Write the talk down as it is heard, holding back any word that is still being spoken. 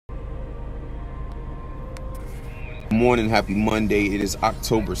Morning, happy Monday. It is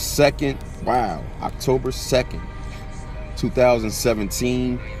October 2nd. Wow, October 2nd,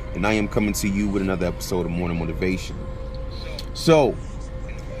 2017. And I am coming to you with another episode of Morning Motivation. So,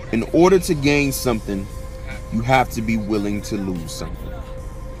 in order to gain something, you have to be willing to lose something.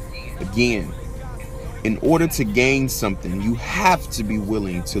 Again, in order to gain something, you have to be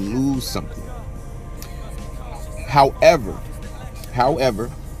willing to lose something. However,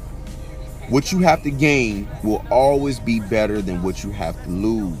 what you have to gain will always be better than what you have to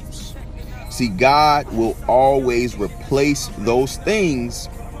lose. See, God will always replace those things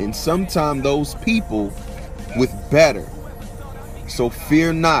and sometimes those people with better. So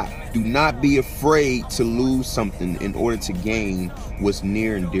fear not. Do not be afraid to lose something in order to gain what's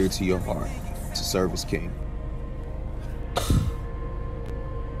near and dear to your heart, to serve as King.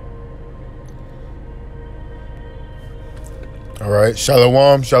 All right,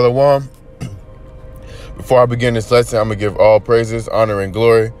 shalom, shalom. Before I begin this lesson, I'm going to give all praises, honor, and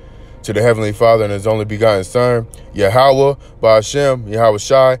glory to the Heavenly Father and His only begotten Son, Yahweh, Ba'ashem, Yahweh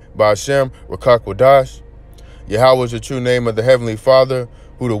Shai, Ba'ashem, Rakak Wadash. Yahweh is the true name of the Heavenly Father,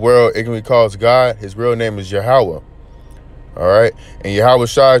 who the world ignorantly calls God. His real name is Yahweh. All right, and Yahweh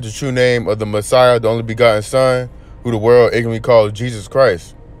Shai is the true name of the Messiah, the only begotten Son, who the world ignorantly calls Jesus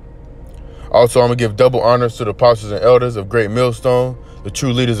Christ. Also, I'm going to give double honors to the apostles and elders of Great Millstone, the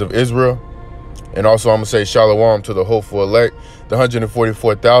true leaders of Israel. And also, I'm going to say shalom to the hopeful elect, the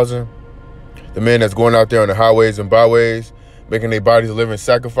 144,000, the men that's going out there on the highways and byways, making their bodies a living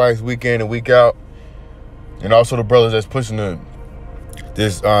sacrifice week in and week out. And also the brothers that's pushing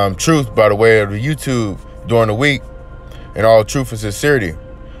this truth by the way of the YouTube during the week, and all truth and sincerity.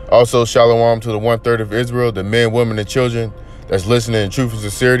 Also, shalom to the 1/3 of Israel, the men, women, and children that's listening in truth and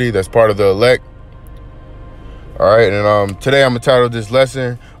sincerity, that's part of the elect. All right, and today I'm going to title this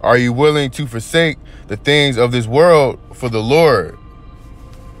lesson, Are You Willing to Forsake the Things of This World for the Lord?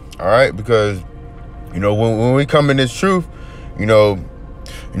 All right, because, when we come in this truth,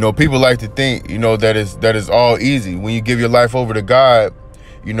 people like to think, that is all easy. When you give your life over to God,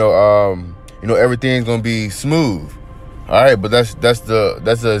 everything's going to be smooth. All right, but that's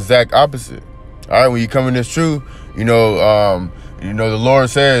the exact opposite. All right, when you come in this truth, the Lord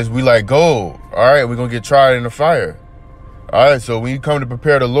says we like gold. All right, we're gonna get tried in the fire. All right, so when you come to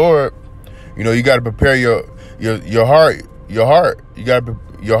prepare the Lord, you got to prepare your heart. You got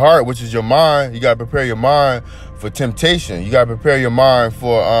your heart, which is your mind. You got to prepare your mind for temptation. You got to prepare your mind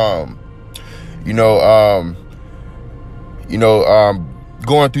for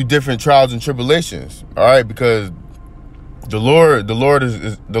going through different trials and tribulations. All right, because the Lord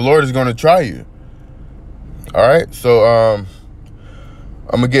is going to try you. All right, so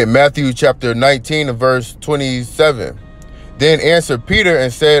I'm going to get Matthew chapter 19 and verse 27. Then answered Peter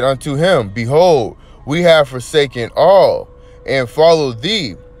and said unto him, Behold, we have forsaken all and followed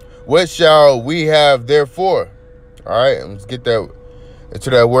thee. What shall we have therefore? All right, let's get that into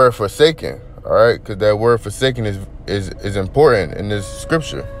that word forsaken. All right, because that word forsaken is important in this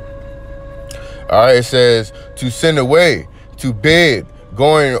scripture. All right, it says to send away, to bid,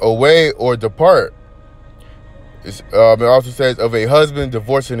 going away or depart. It also says of a husband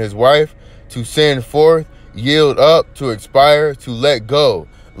divorcing his wife, to send forth, yield up, to expire, to let go,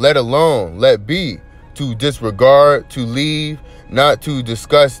 let alone, let be, to disregard, to leave, not to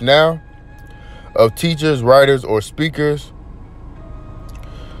discuss now, of teachers, writers, or speakers.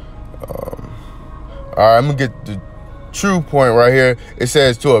 All right, I'm going to get the true point right here. It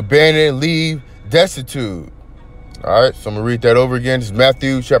says to abandon, leave, destitute. All right, so I'm going to read that over again. This is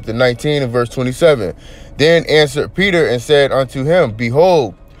Matthew chapter 19 and verse 27. Then answered Peter and said unto him,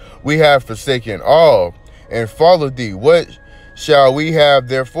 Behold, we have forsaken all and followed thee. What shall we have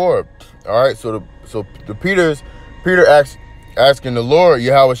therefore? All right, so Peter asking the Lord,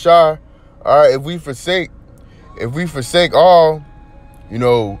 Yahweh Shai, all right, if we forsake all,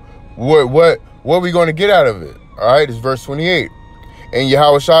 what are we going to get out of it? All right, it's verse 28. And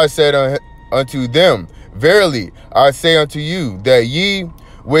Yahweh Shai said unto them, Verily, I say unto you, that ye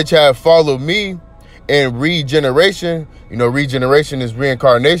which have followed me in regeneration, regeneration is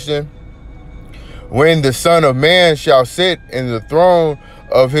reincarnation, when the Son of Man shall sit in the throne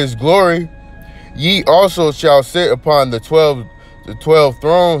of his glory, ye also shall sit upon the 12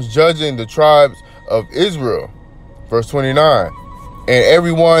 thrones, judging the tribes of Israel. Verse 29. And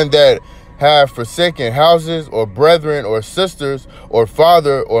everyone that have forsaken houses, or brethren, or sisters, or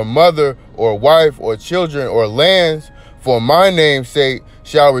father, or mother, or wife, or children, or lands, for my name's sake,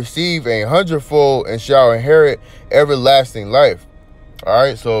 shall receive 100-fold and shall inherit everlasting life. All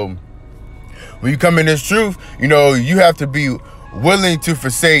right, so when you come in this truth, you have to be willing to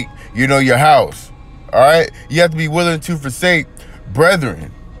forsake, your house. All right, you have to be willing to forsake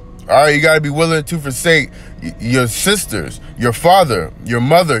brethren. All right, you got to be willing to forsake your sisters, your father, your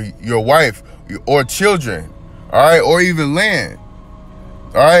mother, your wife, or children. All right, or even land.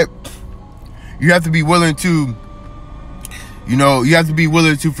 All right, you have to be willing to, you have to be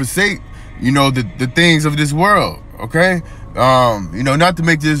willing to forsake, the things of this world. Okay, not to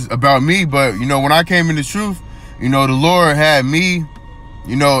make this about me, but when I came into truth, the Lord had me,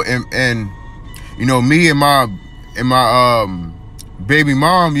 and me and my baby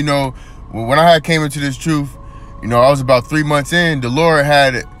mom, when I had came into this truth, I was about 3 months in. The Lord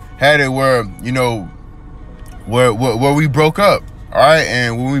had it where, where we broke up. All right,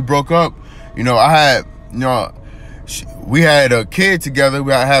 and when we broke up, I had, we had a kid together.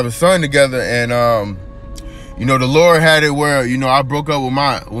 We have a son together, and the Lord had it where, I broke up with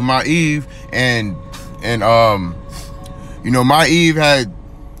my Eve, and my Eve had,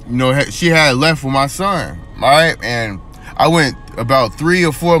 she had left with my son. All right, and I went about 3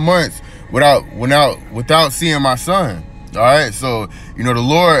 or 4 months without seeing my son. All right, so the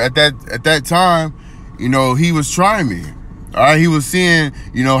Lord at that time, he was trying me. All right, he was seeing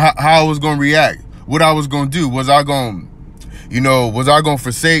how I was gonna react, what I was gonna do. Was I gonna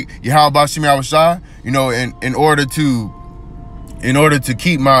forsake Yahweh Shemi Awashai, in order to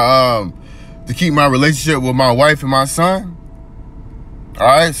keep my relationship with my wife and my son? All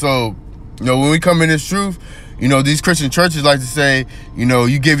right, so when we come in this truth, these Christian churches like to say,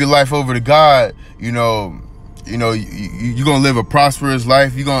 you give your life over to God, you're gonna live a prosperous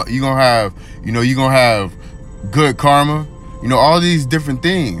life. You're gonna have good karma, all these different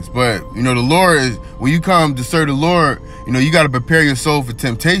things. But the Lord is, when you come to serve the Lord, you got to prepare your soul for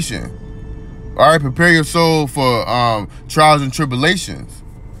temptation. All right, prepare your soul for trials and tribulations.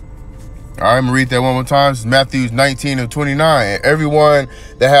 All right, I'm gonna read that one more time. This is Matthew 19:29. And everyone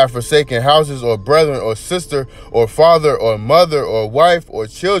that have forsaken houses or brethren or sister or father or mother or wife or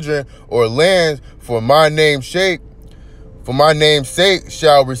children or lands for my name's sake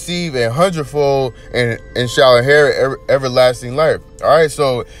shall receive 100-fold and shall inherit everlasting life. All right,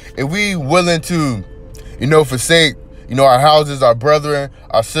 so if we willing to, forsake, our houses, our brethren,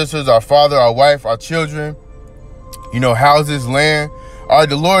 our sisters, our father, our wife, our children, houses, land. All right,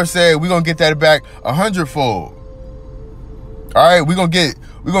 the Lord said we're gonna get that back 100-fold. All right, we're gonna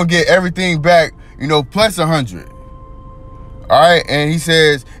get everything back, plus 100. All right, and He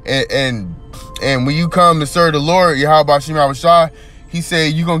says, and when you come to serve the Lord, Yahweh Shemi Awashai, He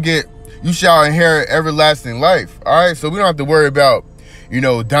said you shall inherit everlasting life. All right, so we don't have to worry about,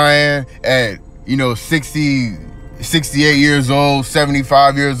 dying at 60, 68 years old,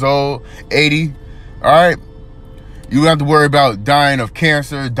 75 years old, 80. All right. You don't have to worry about dying of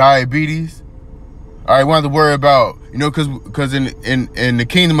cancer, diabetes. All right, we don't have to worry about, because in the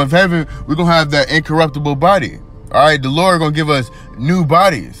kingdom of heaven, we're going to have that incorruptible body. All right, the Lord going to give us new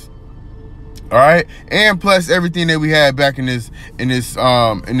bodies. All right, and plus everything that we had back in this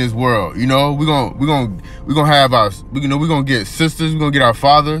world. We're gonna have our, we're gonna get sisters, we're gonna get our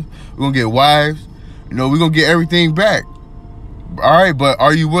fathers, we're gonna get wives. We're gonna get everything back. All right, but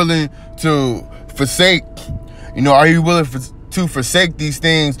are you willing to forsake? Are you willing to forsake these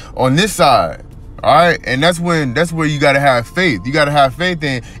things on this side? All right, and that's where you gotta have faith. You gotta have faith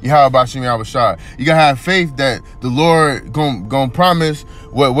in Yahweh Shemi Awashai. You gotta have faith that the Lord gonna promise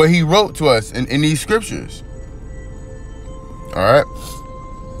what He wrote to us in these scriptures. All right.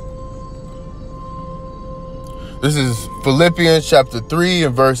 This is Philippians chapter 3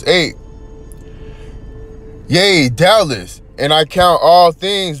 and verse 8. Yea, doubtless, and I count all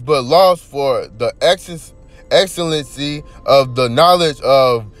things but loss for the excellency of the knowledge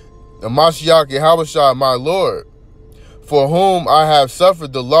of the Mashiach Yahushua my Lord, for whom I have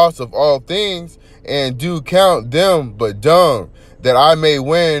suffered the loss of all things, and do count them but dung, that I may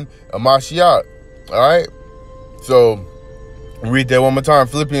win a Mashiach. All right, so read that one more time.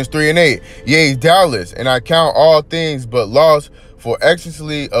 Philippians 3 and 8. Yea, doubtless, and I count all things but loss for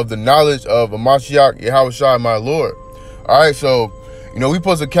excellency of the knowledge of a Mashiach Yahushua my Lord. All right, so we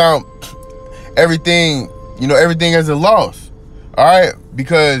supposed to count everything, everything as a loss. All right,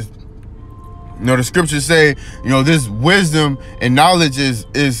 because the scriptures say, this wisdom and knowledge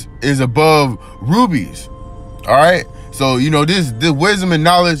is above rubies. All right, so this wisdom and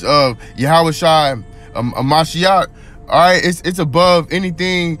knowledge of Yahushua a Mashiach. All right, it's above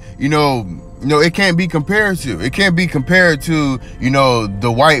anything. It can't be compared to. It can't be compared to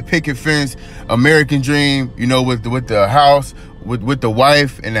the white picket fence American dream. With the house, with the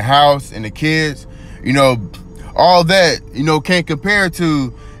wife and the house and the kids. All that can't compare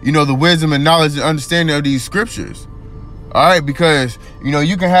to the wisdom and knowledge and understanding of these scriptures. All right, because, you know,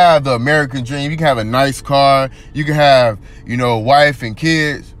 you can have the American dream, you can have a nice car, you can have, you know, wife and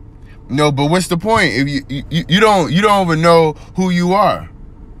kids, you know, but what's the point if you don't even know who you are?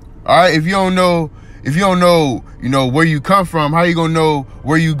 All right, if you don't know, you know, where you come from, how you gonna know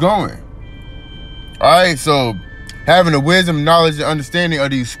where you going? All right, so having the wisdom, knowledge, and understanding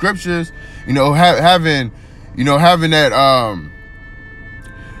of these scriptures, you know, having that, you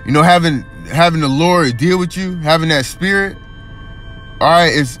know, having the Lord deal with you, having that spirit, all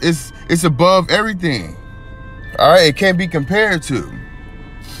right, it's above everything. All right, it can't be compared to.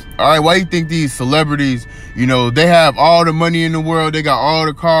 All right, why you think these celebrities, you know, they have all the money in the world, they got all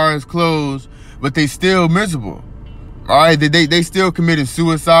the cars, clothes, but they still miserable? All right, they still committing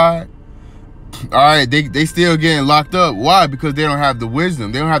suicide. All right, they still getting locked up. Why? Because they don't have the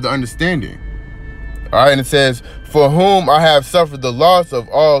wisdom, they don't have the understanding. All right, and it says, for whom I have suffered the loss of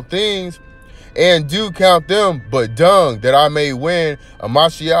all things, and do count them but dung, that I may win a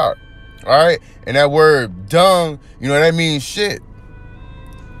Mashiach. All right, and that word dung, you know, that means shit.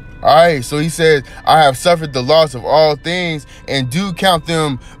 All right, so he says, I have suffered the loss of all things, and do count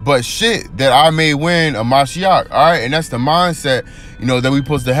them but shit, that I may win a Mashiach. All right, and that's the mindset, you know, that we're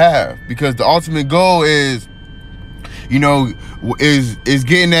supposed to have, because the ultimate goal is, you know, is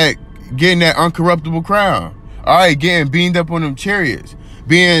getting that uncorruptible crown. All right, getting beamed up on them chariots,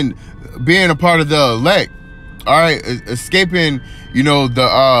 being a part of the elect. All right, escaping, you know,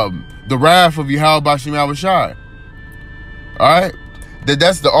 the wrath of Yahweh Bashim Yahushai. All right,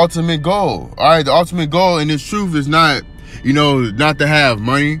 that's the ultimate goal. All right, the ultimate goal in this truth is not, you know, not to have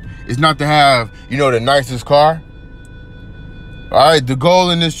money. It's not to have, you know, the nicest car. All right, the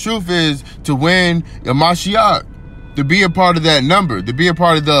goal in this truth is to win a Mashiach, to be a part of that number, to be a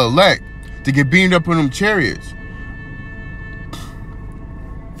part of the elect, to get beamed up on them chariots.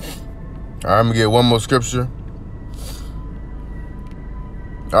 All right, I'm going to get one more scripture.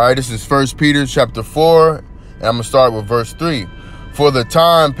 All right, this is 1 Peter chapter 4, and I'm going to start with verse 3. For the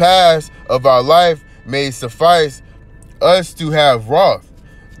time past of our life may suffice us to have wrought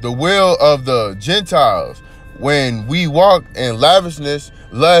the will of the Gentiles, when we walk in lavishness,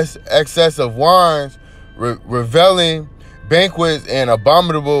 lust, excess of wines, reveling, banquets, and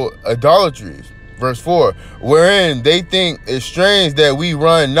abominable idolatries. Verse 4, wherein they think it strange that we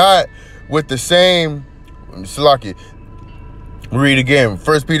run not with the same, Salaki, read again,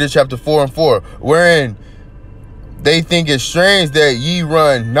 1 Peter chapter 4 and 4, wherein they think it strange that ye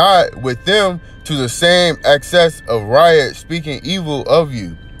run not with them to the same excess of riot, speaking evil of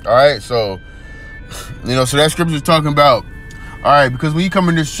you. All right, so, you know, so that scripture is talking about, all right, because when you come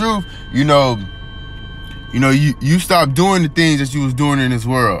in this truth, you stop doing the things that you was doing in this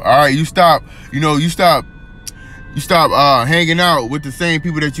world. All right, you stop hanging out with the same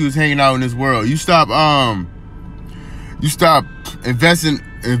people that you was hanging out in this world. You stop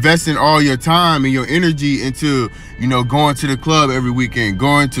investing all your time and your energy into, you know, going to the club every weekend,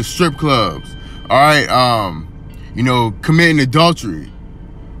 going to strip clubs. All right, you know, committing adultery.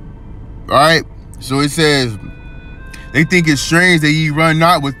 All right, so it says, they think it's strange that ye run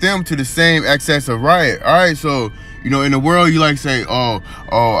not with them to the same excess of riot. All right, so, you know, in the world, you like say,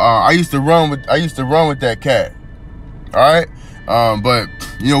 I used to run with that cat. All right, but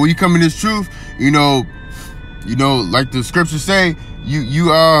you know, when you come in this truth, you know, like the scriptures say, you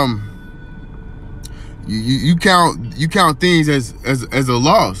count things as a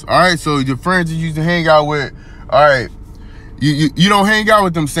loss. All right, so your friends you used to hang out with, all right, you don't hang out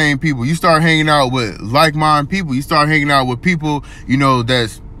with them same people. You start hanging out with like-minded people. You start hanging out with people, you know, that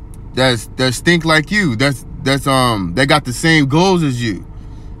stink like you. That got the same goals as you.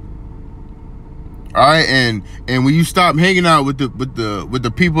 All right, and when you stop hanging out with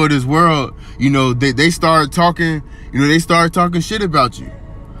the people of this world, you know, they start talking, you know, they start talking shit about you.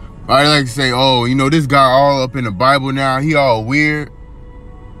 All right, like to say, oh, you know, this guy all up in the Bible now, he all weird.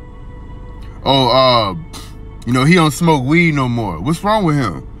 Oh, you know, he don't smoke weed no more. What's wrong with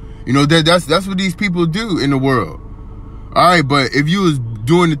him? You know, that's what these people do in the world. All right, but if you was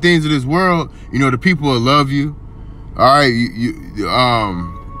doing the things of this world, you know, the people will love you. All right,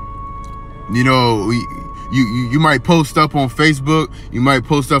 you know, you might post up on Facebook, you might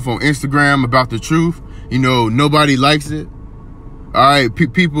post up on Instagram about the truth. You know, nobody likes it. All right,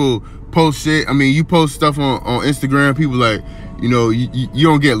 people post shit. I mean, you post stuff on Instagram, people like, you know, you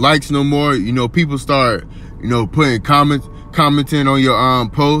don't get likes no more. You know, people start, you know, putting commenting on your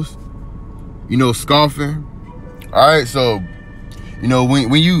post, you know, scoffing. All right, so, you know,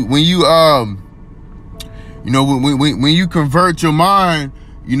 when you convert your mind,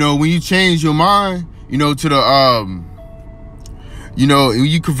 you know, when you change your mind, you know, to the, you know, when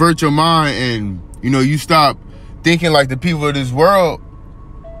you convert your mind and, you know, you stop thinking like the people of this world,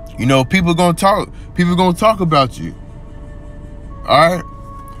 you know, people gonna talk about you. All right.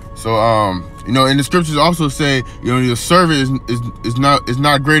 So you know, and the scriptures also say, you know, your servant is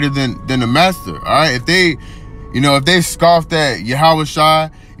not greater than the master. All right. If they scoffed at Yahweh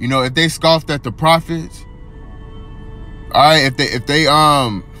Shai, you know, if they scoffed at the prophets, all right, if they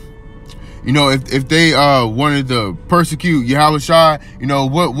you know, if they wanted to persecute Yahweh Shai, you know,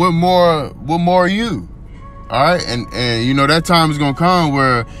 what more are you? All right, and you know, that time is gonna come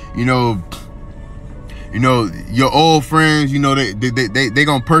where, you know, your old friends, you know, they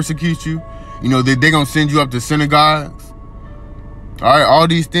gonna persecute you. You know, they gonna send you up to synagogues. All right, all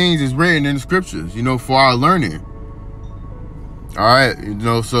these things is written in the scriptures, you know, for our learning. All right, you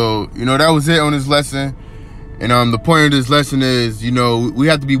know, so, you know, that was it on this lesson. And the point of this lesson is, you know, we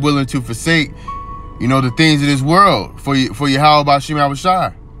have to be willing to forsake, you know, the things of this world for Yahweh B'Shem Yahweh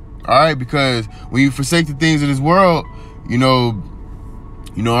Shai. All right, because when you forsake the things of this world, you know,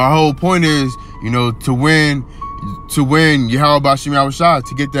 our whole point is, you know, to win Yahweh B'Shem Yahweh Shai,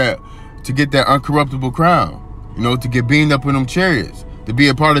 to get that uncorruptible crown, you know, to get beamed up in them chariots, to be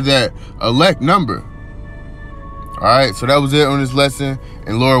a part of that elect number. All right, so that was it on this lesson.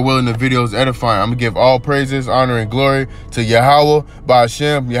 And Lord willing, the video is edifying. I'm going to give all praises, honor, and glory to Yahweh,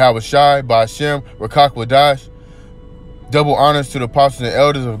 B'Shem, Yahweh Shai, B'Shem, Rakak Wadash. Double honors to the apostles and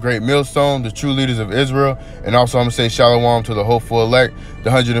elders of Great Millstone, the true leaders of Israel. And also I'm going to say shalom to the hopeful elect, the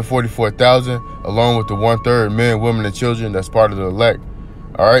 144,000, along with the 1/3 men, women, and children that's part of the elect.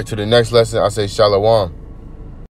 All right, to the next lesson, I say shalom.